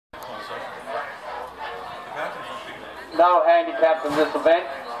no handicaps in this event.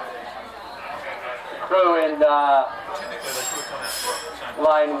 The crew in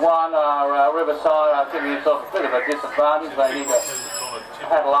lane 1 are Riverside are giving themselves a bit of a disadvantage. They need to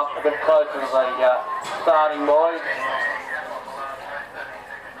paddle up a bit closer to the starting boys.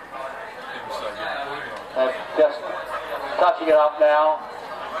 They're just touching it up now.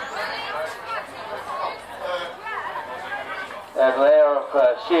 There's an air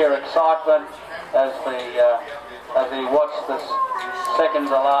of sheer excitement as we watch this second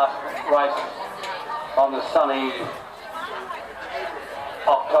to last race on the sunny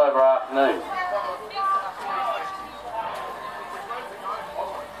October afternoon.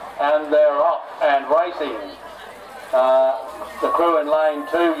 And they're off and racing. The crew in lane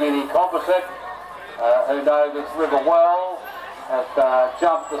 2, Uni Composite, who know this river well, have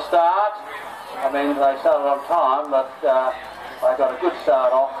jumped the start. I mean, they started on time, but they got a good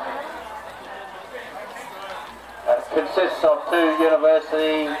start off. It consists of 2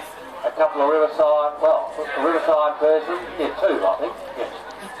 university, a couple of Riverside, well, a Riverside person, yeah, 2 I think, yes.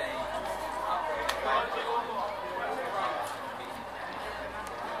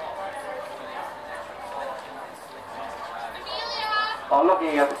 I'm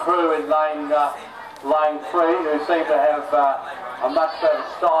looking at the crew in lane 3, who seem to have a much better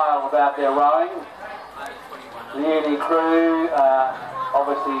style about their rowing. The Uni crew,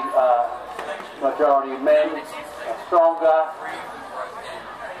 obviously majority of men, are stronger.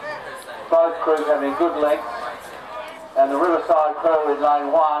 Both crews having good length, and the Riverside crew in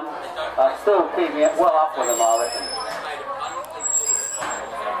lane 1 are still keeping it well up with them, I reckon.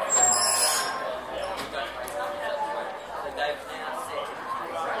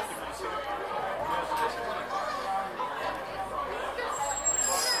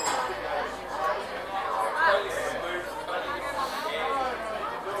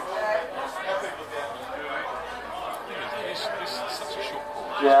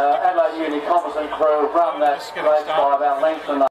 Yeah, Adelaide Uni Composite crew run that race by about length and